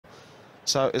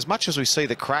So as much as we see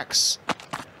the cracks...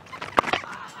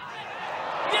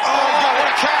 Oh, what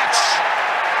a catch!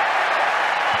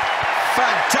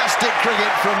 Fantastic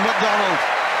cricket from McDonald.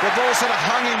 The ball sort of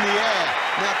hung in the air.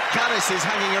 Now Kallis is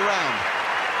hanging around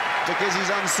because he's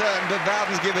uncertain, but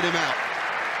Bowden's given him out.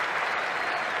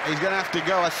 He's going to have to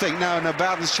go, I think. No,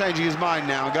 Bowden's changing his mind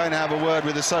now and going to have a word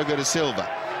with Asoka de Silva.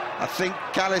 I think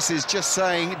Kallis is just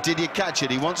saying, did you catch it?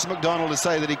 He wants McDonald to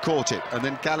say that he caught it, and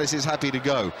then Kallis is happy to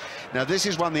go. Now, this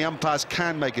is one the umpires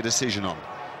can make a decision on.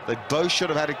 They both should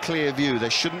have had a clear view. There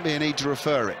shouldn't be a need to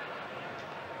refer it.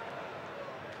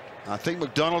 I think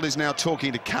McDonald is now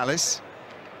talking to Kallis,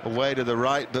 away to the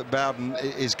right, but Bowden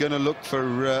is going to look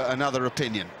for another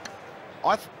opinion.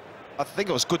 I think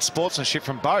it was good sportsmanship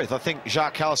from both. I think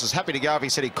Jacques Kallis was happy to go if he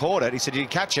said he caught it. He said, did you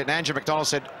catch it? And Andrew McDonald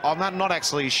said, I'm not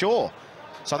actually sure.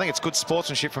 So I think it's good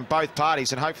sportsmanship from both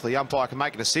parties, and hopefully the umpire can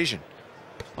make a decision.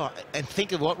 Oh, and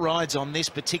think of what rides on this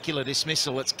particular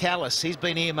dismissal. It's Kallis. He's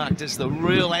been earmarked as the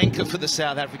real anchor for the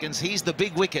South Africans. He's the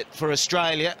big wicket for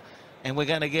Australia, and we're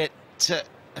going to get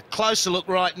a closer look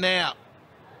right now.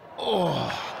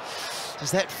 Oh,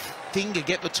 does that finger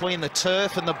get between the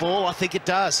turf and the ball? I think it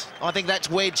does. I think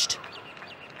that's wedged.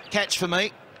 Catch for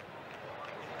me.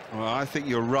 Well, I think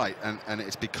you're right, and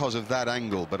it's because of that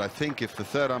angle. But I think if the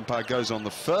third umpire goes on the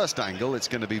first angle, it's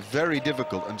going to be very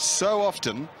difficult. And so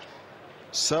often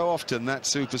that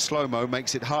super slow-mo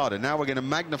makes it harder. Now we're going to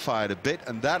magnify it a bit,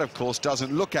 and that, of course,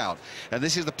 doesn't look out. And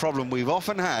this is the problem we've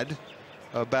often had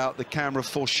about the camera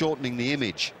foreshortening the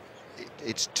image.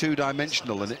 It's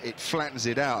two-dimensional, and it flattens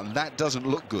it out, and that doesn't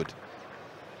look good.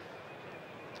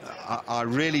 I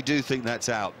really do think that's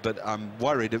out, but I'm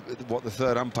worried what the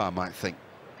third umpire might think.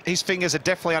 His fingers are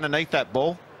definitely underneath that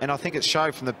ball, and I think it's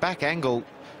showed from the back angle.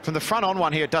 From the front on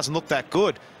one here, it doesn't look that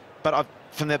good, but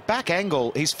from the back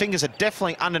angle, his fingers are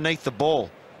definitely underneath the ball.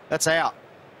 That's out.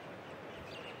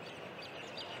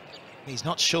 He's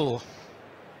not sure,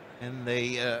 and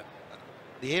the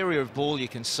area of ball you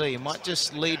can see, it might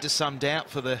just lead to some doubt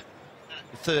for the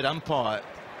third umpire.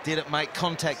 Did it make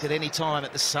contact at any time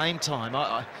at the same time?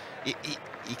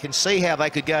 You can see how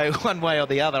they could go one way or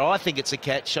the other. I think it's a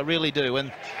catch, I really do.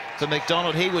 And for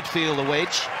McDonald, he would feel the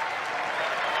wedge.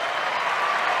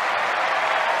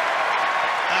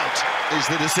 Out is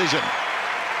the decision.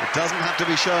 It doesn't have to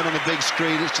be shown on the big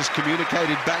screen. It's just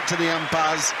communicated back to the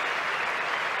umpires.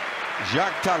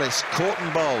 Jacques Kallis caught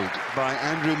and bowled by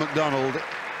Andrew McDonald.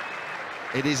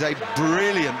 It is a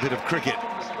brilliant bit of cricket.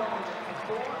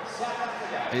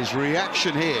 His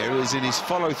reaction here is in his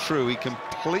follow-through. He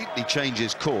completely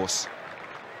changes course.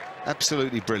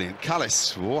 Absolutely brilliant.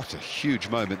 Kallis, what a huge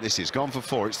moment this is. Gone for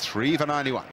 4. It's 3 for 91.